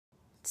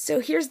So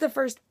here's the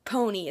first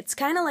pony. It's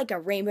kind of like a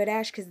Rainbow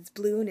Dash because it's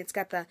blue and it's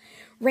got the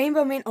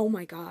rainbow mane. Oh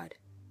my god.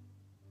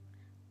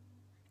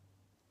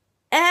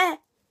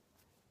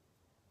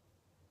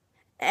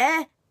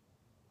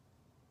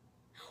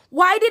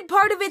 Why did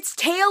part of its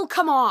tail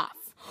come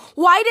off?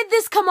 Why did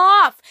this come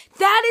off?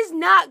 That is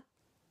not...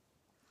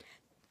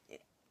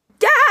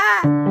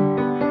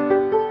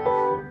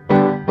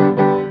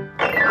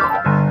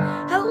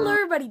 Hello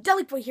everybody,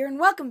 Deliboy here, and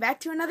welcome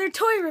back to another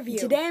toy review.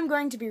 Today I'm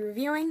going to be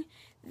reviewing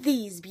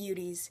these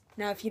beauties.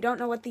 Now if you don't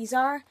know what these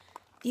are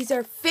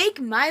fake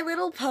My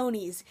Little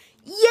Ponies.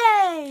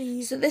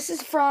 Yay! So this is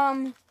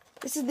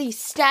the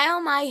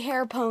Style My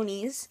Hair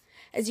Ponies,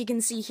 as you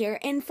can see here,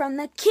 and from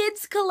the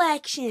kids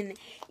collection.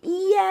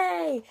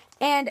 Yay!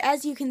 And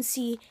as you can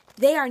see,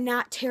 they are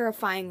not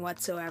terrifying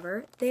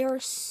whatsoever. They are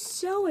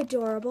so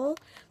adorable.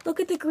 Look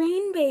at the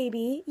green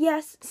baby.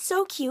 Yes,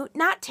 so cute,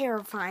 not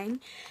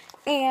terrifying.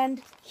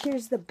 And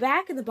here's the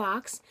back of the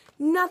box.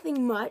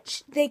 Nothing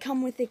much. They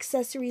come with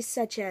accessories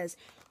such as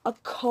a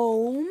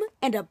comb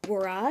and a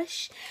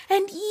brush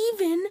and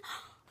even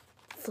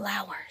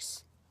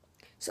flowers.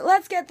 So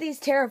let's get these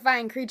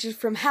terrifying creatures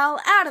from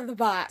hell out of the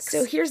box.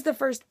 So here's the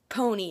first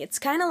pony. It's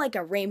kind of like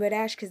a Rainbow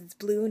Dash because it's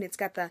blue and it's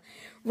got the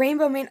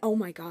rainbow mane. Oh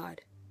my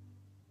god.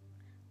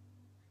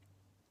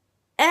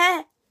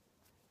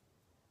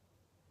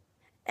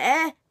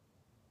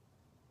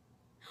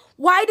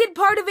 Why did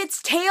part of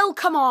its tail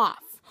come off?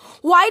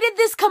 Why did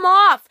this come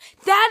off?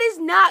 That is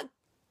not...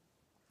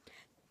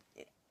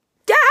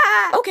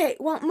 Okay,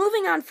 well,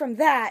 moving on from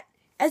that,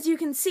 as you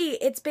can see,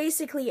 it's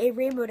basically a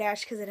Rainbow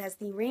Dash because it has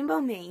the rainbow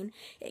mane.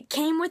 It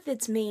came with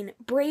its mane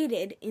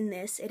braided in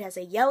this. It has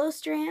a yellow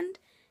strand,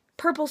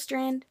 purple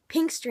strand,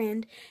 pink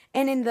strand,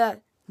 and in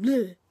the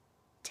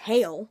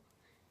tail,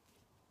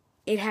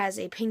 it has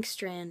a pink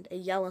strand, a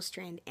yellow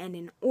strand, and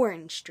an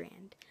orange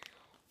strand.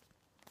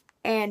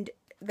 And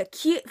the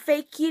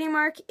fake cutie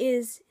mark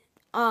is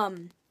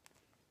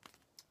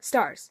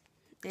stars.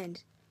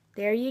 And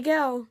there you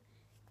go.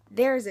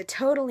 There's a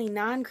totally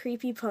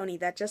non-creepy pony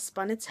that just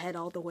spun its head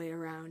all the way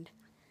around.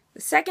 The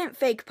second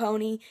fake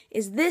pony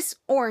is this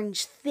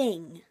orange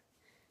thing.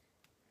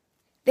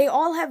 They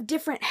all have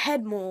different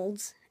head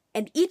molds,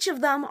 and each of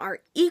them are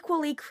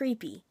equally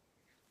creepy.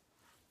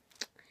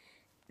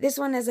 This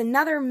one has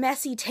another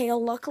messy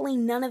tail. Luckily,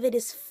 none of it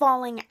is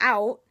falling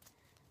out.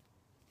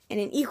 And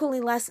an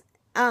equally less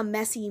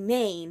messy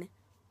mane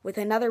with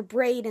another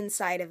braid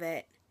inside of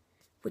it,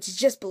 which is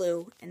just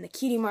blue. And the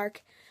cutie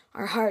mark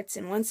are hearts,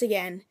 and once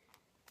again,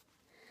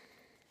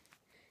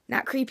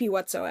 not creepy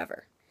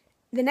whatsoever.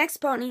 The next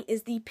pony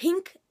is the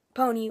pink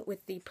pony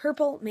with the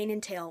purple mane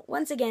and tail.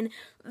 Once again,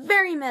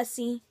 very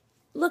messy.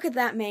 Look at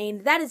that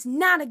mane. That is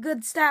not a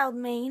good styled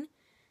mane.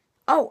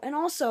 Oh, and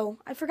also,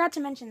 I forgot to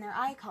mention their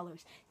eye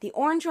colors. The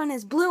orange one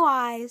has blue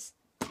eyes.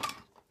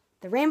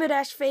 The Rainbow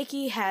Dash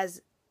Fakie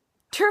has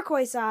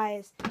turquoise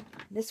eyes.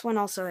 This one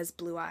also has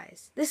blue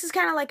eyes. This is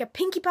kind of like a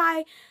Pinkie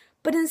Pie,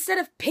 but instead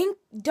of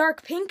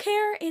dark pink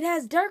hair, it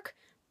has dark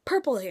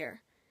purple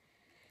hair.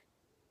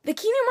 The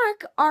cutie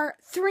mark are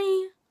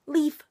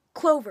 3-leaf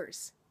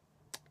clovers.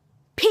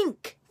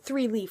 Pink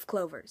 3-leaf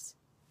clovers.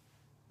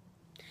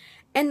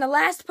 And the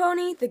last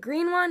pony, the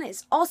green one,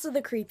 is also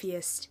the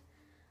creepiest.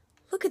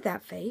 Look at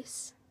that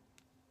face.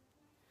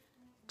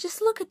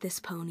 Just look at this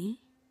pony.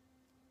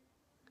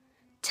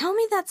 Tell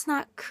me that's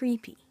not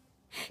creepy.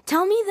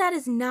 Tell me that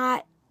is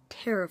not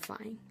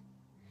terrifying.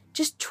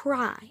 Just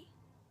try.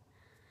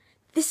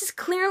 This is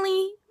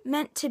clearly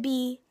meant to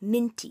be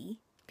minty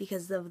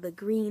because of the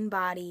green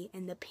body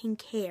and the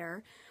pink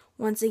hair.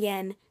 Once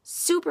again,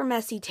 super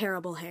messy,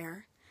 terrible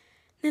hair.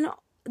 Then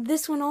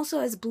this one also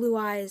has blue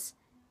eyes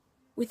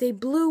with a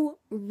blue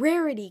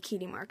Rarity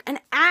cutie mark. An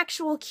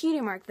actual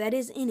cutie mark that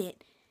is in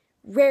it.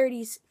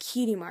 Rarity's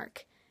cutie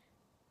mark.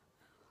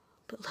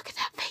 But look at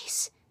that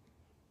face.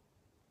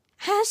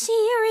 I'll see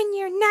you in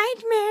your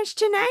nightmares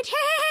tonight.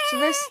 So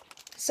this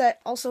set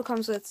also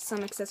comes with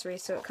some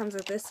accessories. So it comes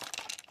with this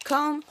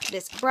comb,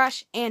 this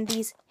brush, and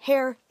these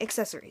hair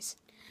accessories.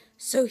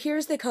 So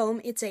here's the comb.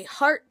 It's a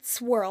heart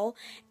swirl,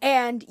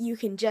 and you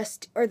can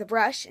or the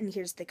brush, and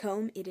here's the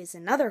comb. It is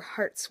another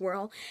heart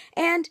swirl,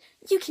 and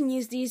you can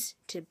use these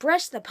to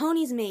brush the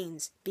pony's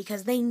manes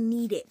because they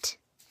need it.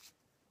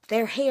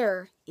 Their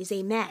hair is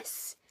a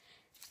mess.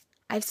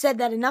 I've said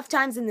that enough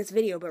times in this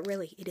video, but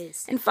really, it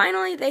is. And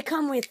finally, they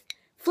come with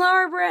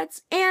flower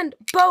barrettes and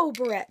bow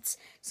barrettes.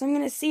 So I'm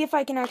going to see if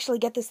I can actually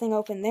get this thing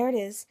open. There it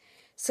is.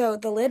 So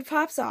the lid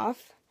pops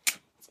off.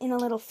 It's in a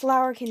little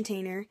flower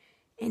container.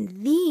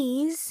 And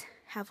these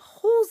have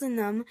holes in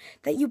them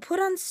that you put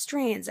on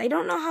strands. I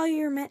don't know how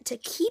you're meant to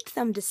keep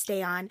them to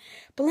stay on,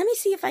 but let me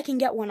see if I can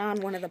get one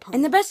on one of the ponies.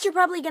 And the best you're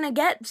probably going to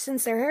get,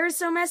 since their hair is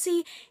so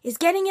messy, is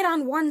getting it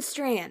on one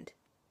strand.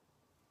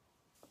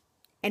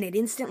 And it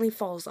instantly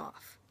falls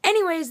off.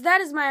 Anyways, that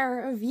is my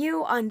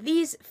review on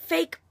these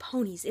fake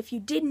ponies. If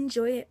you did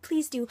enjoy it,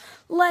 please do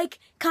like,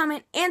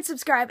 comment, and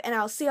subscribe, and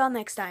I'll see y'all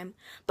next time.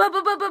 Bye.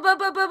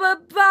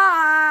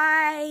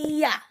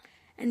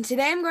 and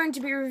today I'm going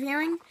to be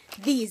reviewing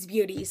these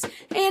beauties.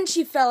 And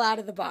she fell out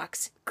of the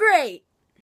box. Great!